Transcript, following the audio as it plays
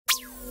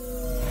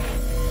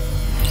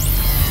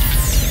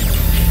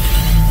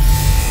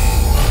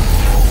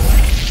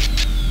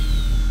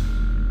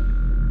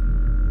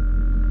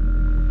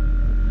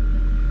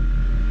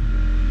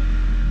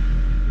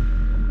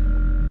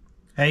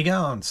How you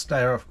going?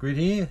 Stay off grid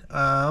here.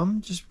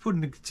 Just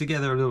putting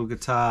together a little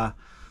guitar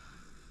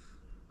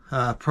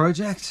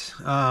project.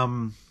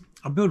 I've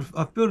built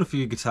a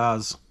few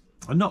guitars.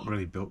 I've not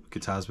really built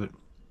guitars, but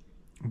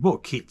I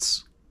bought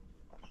kits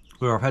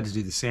where I've had to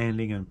do the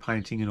sanding and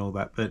painting and all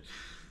that. But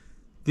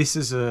this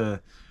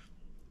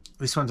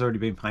one's already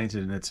been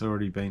painted, and it's a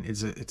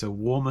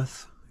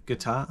Warmoth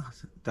guitar,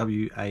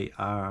 Warmoth,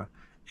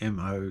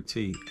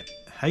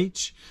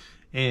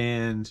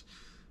 and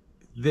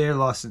they're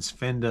licensed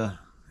Fender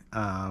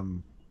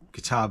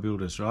guitar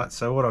builders, right?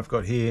 So what I've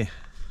got here,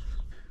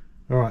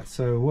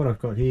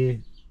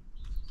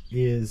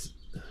 is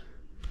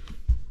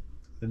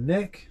the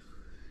neck.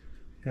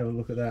 Have a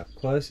look at that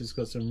close. It's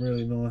got some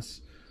really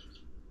nice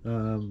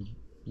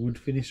wood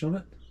finish on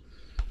it,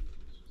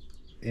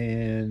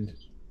 and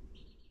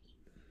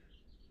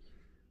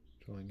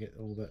try and get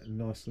all that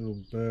nice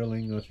little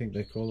burling, I think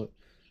they call it,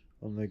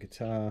 on the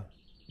guitar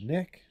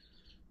neck.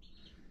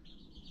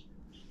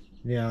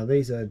 Now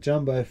these are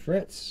jumbo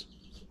frets,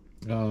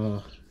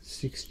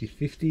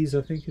 60/50s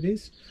I think it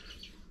is.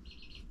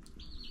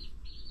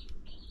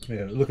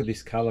 Yeah, look at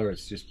this colour,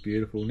 it's just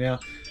beautiful. Now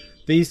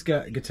these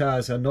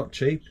guitars are not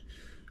cheap.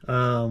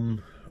 All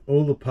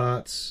the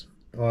parts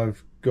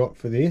I've got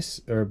for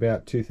this are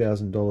about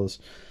 $2,000.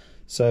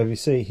 So if you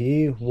see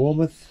here,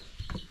 Warmoth,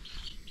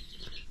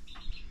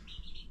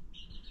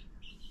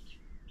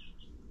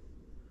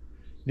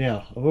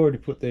 now I've already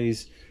put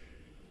these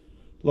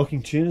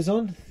locking tuners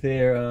on.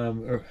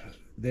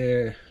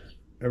 They're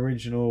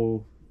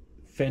original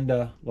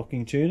Fender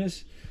locking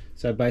tuners.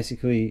 So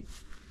basically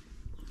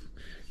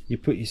you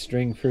put your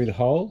string through the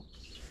hole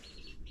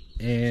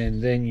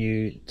and then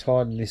you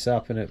tighten this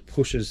up and it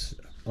pushes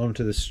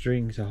onto the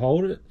string to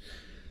hold it.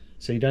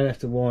 So you don't have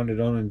to wind it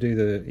on and do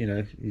the,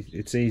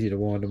 it's easy to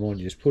wind them on.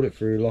 You just put it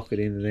through, lock it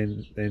in,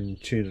 and then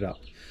tune it up.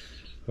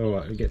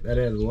 Alright, we'll get that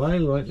out of the way.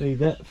 We won't need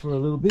that for a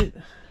little bit.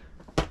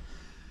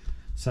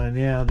 So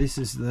now this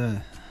is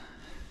the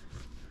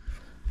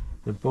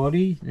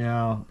body.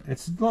 Now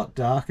it's a lot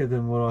darker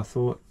than what I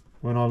thought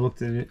when I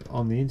looked at it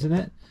on the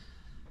internet.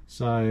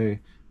 So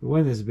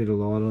when there's a bit of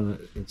light on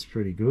it, it's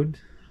pretty good.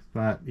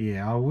 But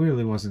yeah, I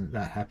really wasn't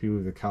that happy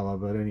with the colour.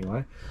 But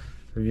anyway,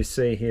 you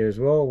see here as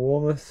well,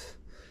 Warmoth,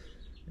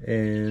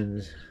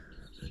 and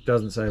it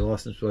doesn't say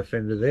licensed by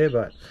Fender there,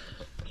 but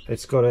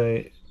it's got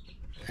a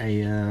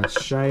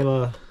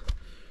Shaler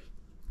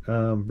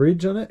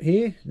bridge on it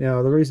here.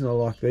 Now the reason I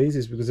like these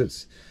is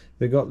because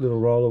they've got little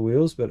roller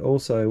wheels, but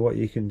also what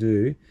you can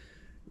do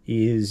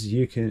is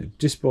you can,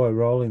 just by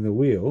rolling the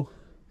wheel,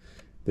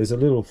 there's a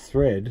little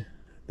thread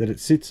that it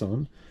sits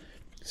on,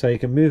 so you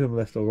can move them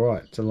left or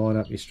right to line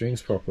up your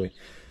strings properly,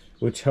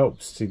 which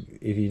helps to,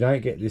 if you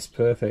don't get this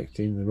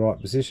perfect in the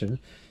right position,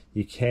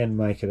 you can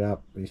make it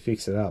up, you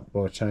fix it up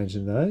by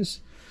changing those.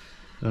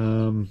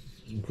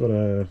 You've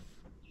got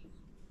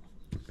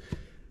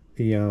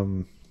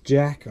the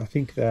jack, I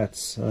think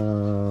that's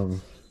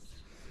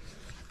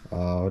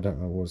I don't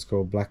know what it's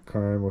called, black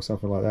chrome or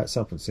something like that,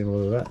 something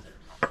similar to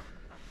that.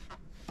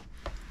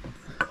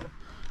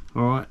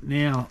 Alright,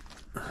 now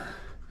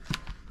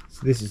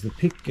so this is the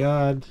pick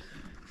guard,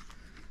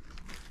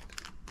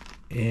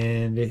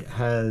 and it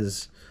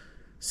has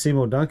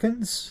Seymour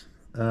Duncans.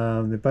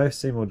 They're both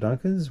Seymour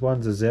Duncans.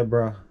 One's a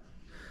zebra,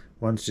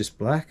 one's just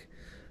black.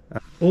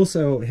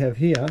 Also what we have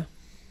here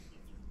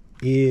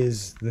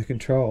is the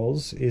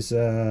controls is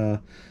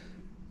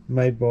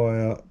made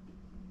by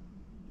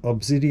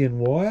Obsidian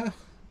wire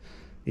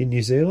in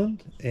New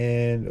Zealand,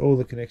 and all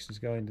the connections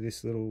go into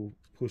this little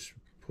push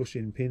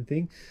in pin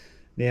thing.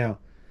 Now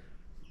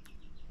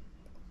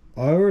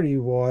I already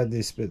wired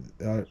this, but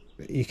I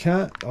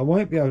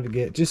won't be able to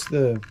get just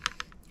the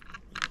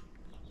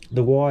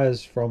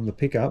wires from the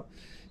pickup.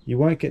 You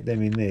won't get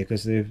them in there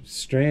because they're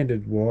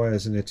stranded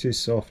wires and they're too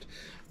soft.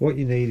 What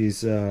you need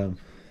is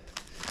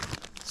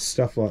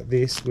stuff like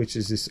this, which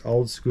is this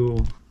old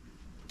school.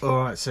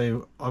 Alright,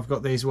 so I've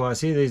got these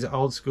wires here. These are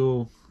old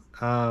school.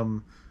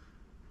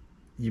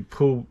 You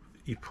pull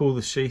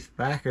the sheath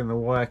back and the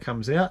wire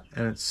comes out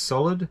and it's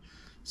solid,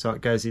 so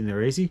it goes in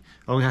there easy.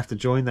 I'm gonna have to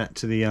join that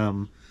to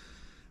the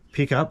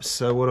pickups.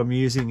 So what I'm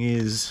using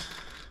is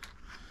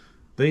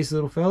these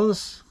little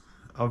fellas.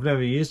 I've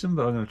never used them,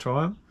 but I'm going to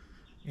try them.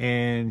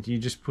 And you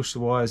just push the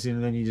wires in,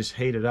 and then you just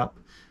heat it up,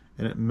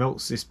 and it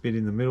melts this bit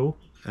in the middle,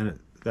 and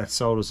that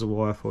solders the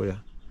wire for you.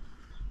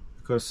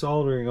 I've got a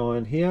soldering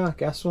iron here,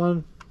 gas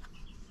one,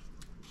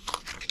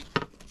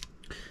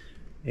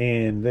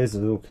 and there's the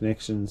little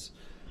connections,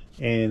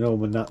 and all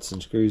my nuts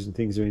and screws and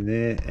things are in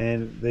there.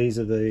 And these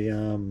are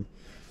the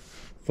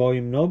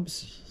volume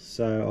knobs,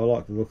 so I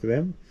like the look of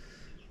them.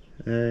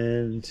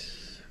 And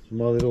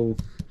my little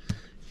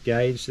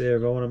gauge there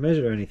if I want to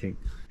measure anything.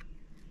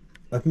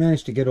 I've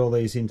managed to get all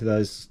these into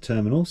those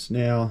terminals.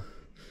 Now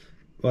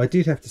I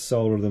did have to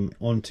solder them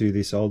onto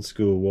this old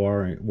school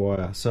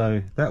wire.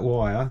 So that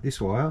wire,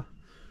 this wire,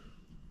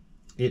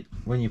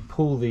 when you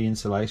pull the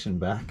insulation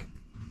back,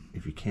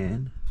 if you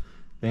can,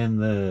 then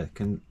the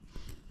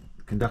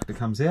conductor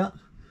comes out.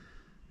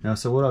 Now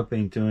so what I've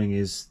been doing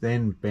is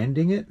then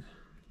bending it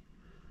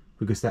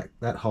because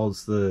that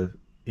holds the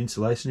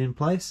insulation in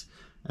place,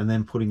 and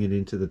then putting it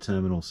into the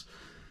terminals.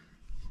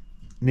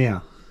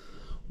 Now,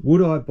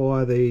 would I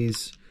buy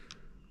these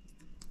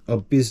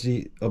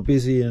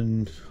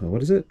obsidian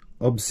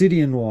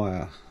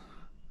wire?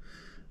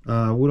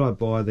 Would I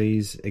buy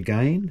these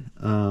again?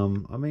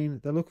 I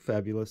mean, they look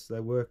fabulous, they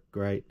work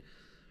great,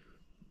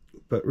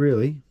 but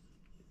really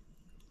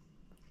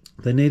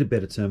they need a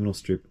better terminal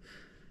strip.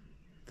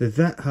 They're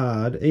that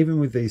hard, even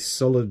with these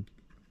solid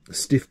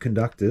stiff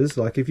conductors.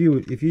 Like if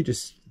you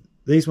just,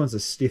 these ones are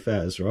stiff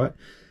as, right?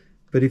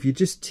 But if you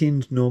just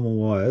tinned normal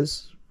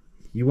wires,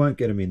 you won't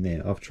get them in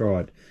there. I've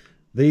tried.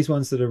 These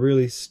ones that are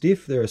really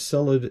stiff, they're a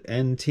solid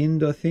and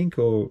tinned, I think,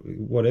 or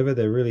whatever,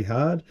 they're really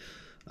hard.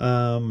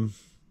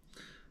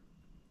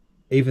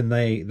 Even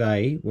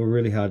they were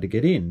really hard to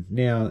get in.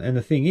 Now, and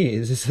the thing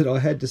is that I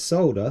had to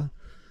solder.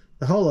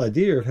 The whole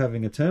idea of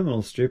having a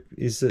terminal strip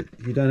is that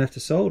you don't have to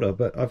solder,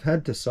 but I've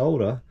had to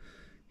solder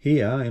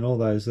here in all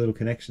those little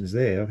connections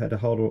there. I've had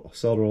to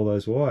solder all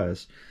those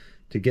wires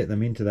to get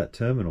them into that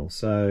terminal.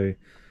 So,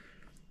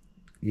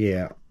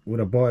 yeah,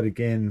 would I buy it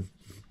again?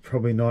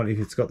 Probably not. If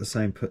it's got the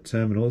same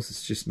terminals,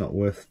 it's just not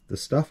worth the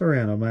stuff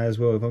around. I may as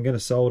well, if I'm going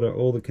to solder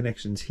all the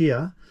connections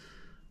here,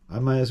 I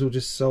may as well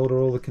just solder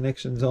all the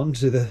connections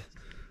onto the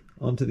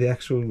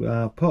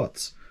actual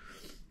pots.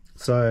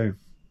 So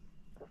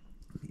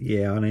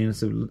yeah, I mean, it's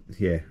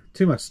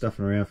too much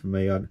stuffing around for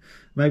me.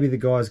 Maybe the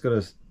guy's got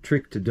a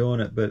trick to doing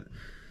it, but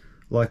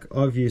like,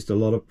 I've used a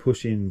lot of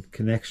push-in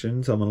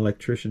connections. I'm an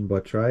electrician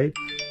by trade.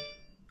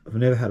 I've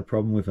never had a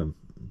problem with them,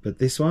 but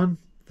this one,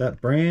 that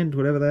brand,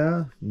 whatever they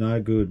are, no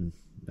good.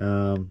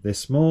 They're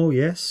small,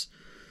 yes,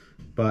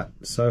 but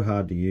so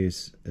hard to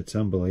use. It's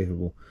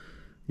unbelievable.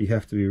 You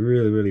have to be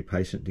really, really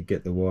patient to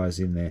get the wires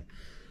in there.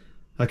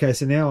 Okay,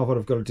 so now what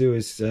I've got to do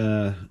is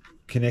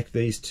connect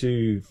these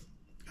two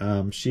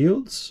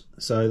shields.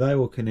 So they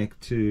will connect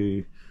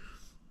to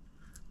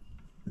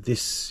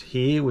this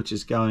here, which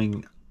is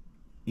going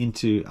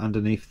into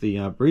underneath the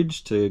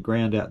bridge to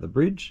ground out the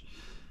bridge,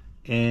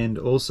 and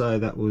also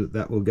that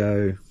will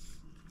go.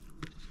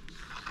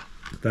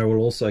 They will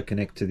also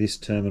connect to this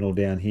terminal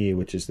down here,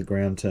 which is the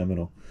ground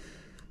terminal.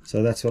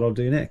 So that's what I'll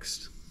do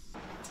next.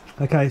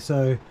 Okay,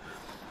 so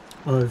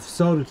I've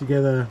soldered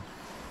together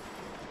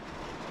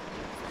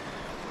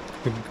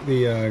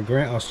the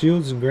ground,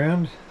 shields and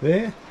ground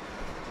there,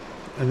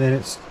 and then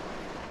it's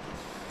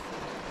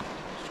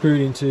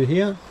screwed into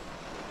here.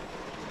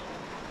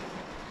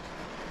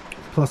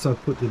 Plus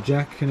I've put the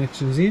jack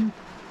connections in,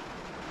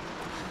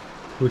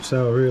 which they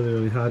were really,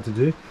 really hard to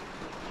do.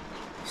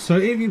 So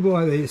if you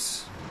buy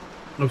this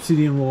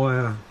obsidian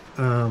wire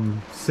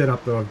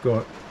setup that I've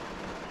got,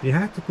 you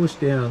have to push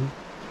down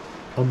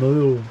on the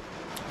little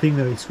thing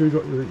that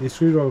your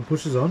screwdriver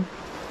pushes on.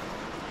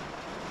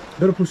 You've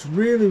got to push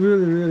really,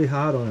 really, really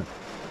hard on it,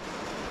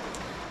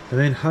 and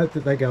then hope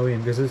that they go in,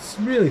 because it's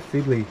really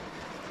fiddly.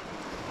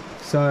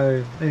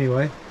 So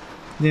anyway,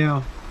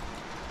 now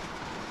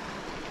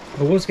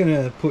I was going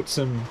to put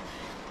some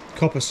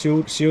copper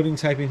shielding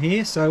tape in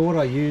here. So what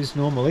I use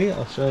normally,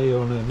 I'll show you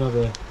on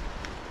another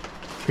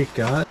pick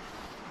guard.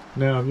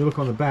 Now if you look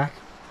on the back,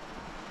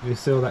 you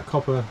see all that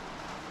copper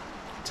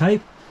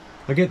tape.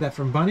 I get that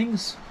from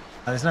Bunnings.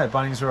 There's no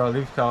Bunnings where I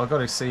live, I've got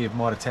to see if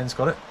Mitre 10's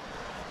got it.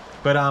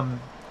 But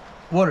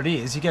what it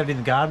is, you get it in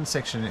the garden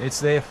section.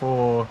 It's there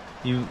for,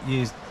 you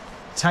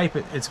tape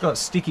it, it's got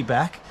sticky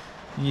back,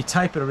 and you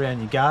tape it around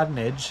your garden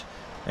edge,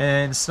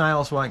 and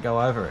snails won't go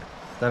over it.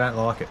 They don't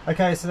like it.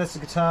 Okay, so that's the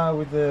guitar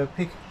with the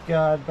pick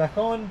guard back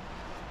on.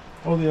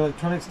 All the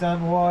electronics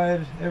done,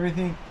 wired,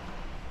 everything.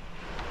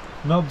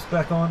 Knobs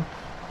back on.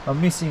 I'm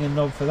missing a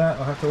knob for that.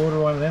 I'll have to order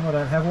one of them, I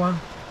don't have one.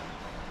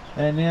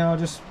 And now I'll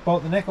just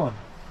bolt the neck on.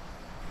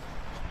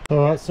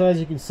 Alright, so as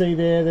you can see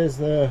there's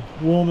the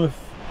Warmoth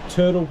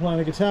Turtle playing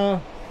the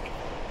guitar,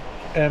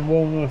 and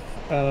Warmoth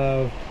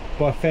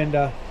by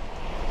Fender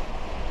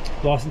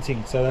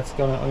licensing. So that's I'm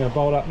going to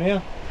bolt up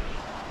now.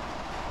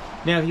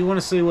 Now if you want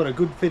to see what a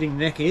good fitting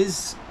neck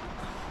is,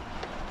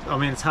 I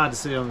mean, it's hard to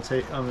see on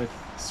the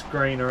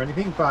screen or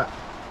anything, but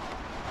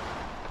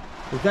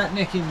with that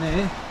neck in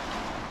there,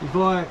 if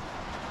I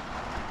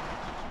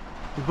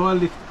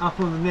lift up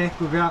on the neck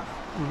without,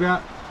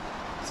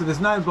 so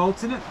there's no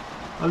bolts in it,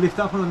 I lift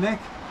up on the neck,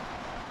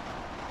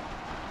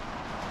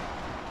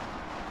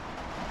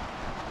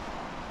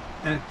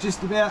 and it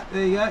just about,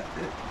 there you go,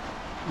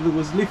 it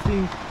was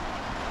lifting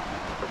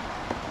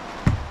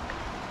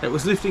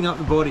up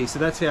the body, so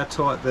that's how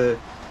tight the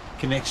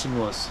connection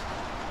was.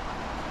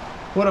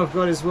 What I've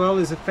got as well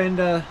is a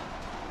Fender,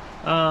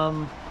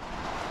 well,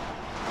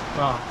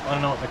 I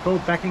don't know what they're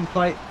called, backing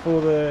plate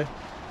for the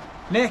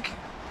neck,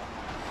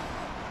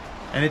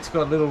 and it's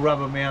got little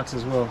rubber mounts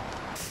as well.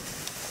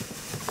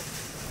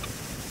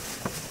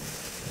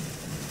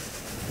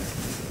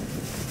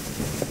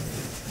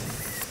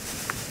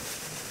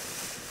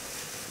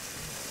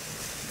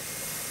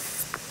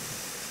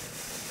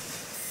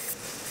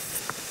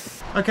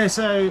 Okay,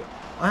 so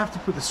I have to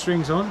put the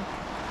strings on.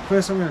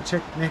 First I'm going to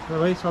check neck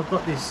relief. I've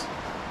got this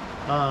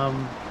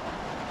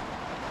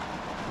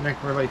neck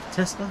relief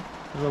tester.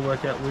 I've got to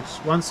work out which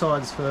one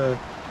side's for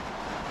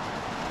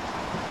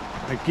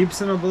a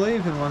Gibson, I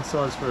believe, and one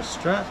side's for a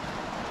Strat.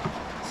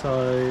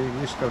 So you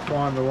just got to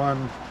find the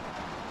one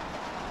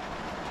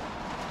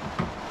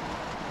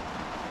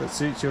that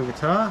suits your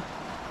guitar.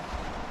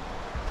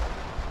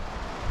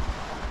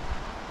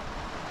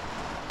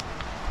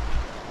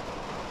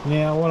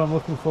 Now what I'm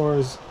looking for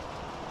is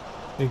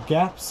the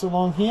gaps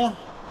along here,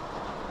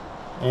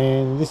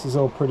 and this is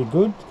all pretty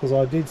good because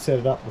I did set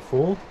it up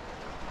before.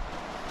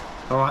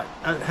 Alright,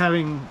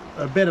 having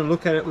a better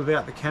look at it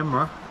without the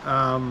camera,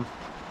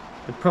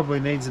 it probably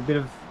needs a bit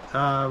of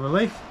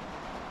relief,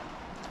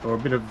 or a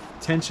bit of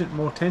tension,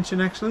 more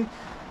tension actually.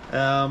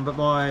 But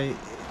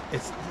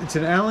it's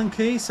an Allen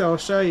key, so I'll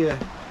show you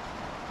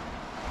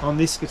on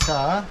this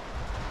guitar.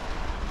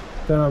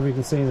 Don't know if you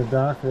can see in the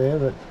dark there,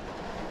 but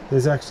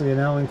there's actually an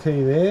Allen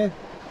key there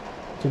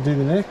to do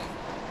the neck,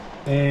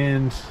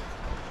 and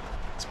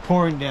it's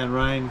pouring down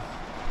rain.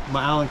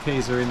 My Allen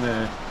keys are in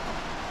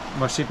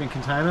my shipping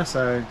container,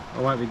 so I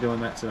won't be doing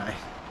that today.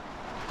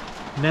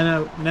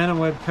 Nano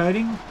web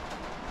coating,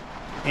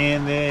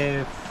 and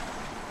they're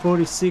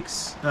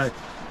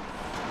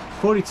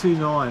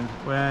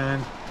 42.9,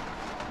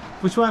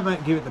 which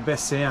won't give it the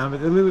best sound,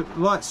 but they're a little bit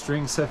light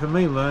strings, so for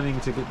me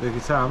learning to get the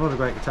guitar, I'm not a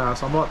great guitarist,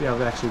 so I might be able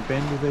to actually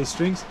bend with these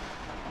strings.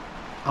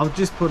 I'll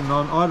just put it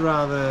on. I'd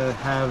rather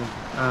have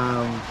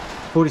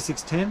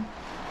 4610,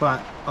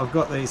 but I've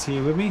got these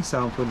here with me,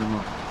 so I'm putting them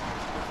on.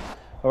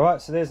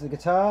 Alright, so there's the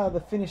guitar, the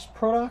finished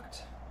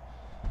product.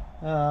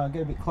 Get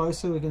a bit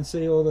closer, we can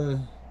see all the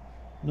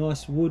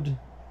nice wood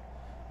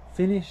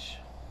finish.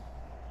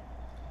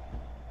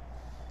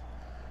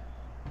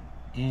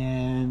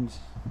 And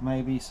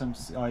maybe some,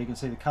 you can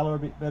see the colour a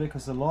bit better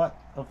because of the light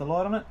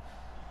on it.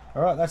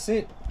 Alright, that's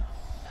it.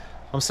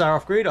 I'm Star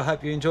Off Grid. I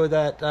hope you enjoyed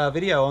that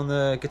video on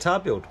the guitar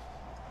build.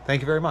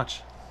 Thank you very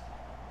much.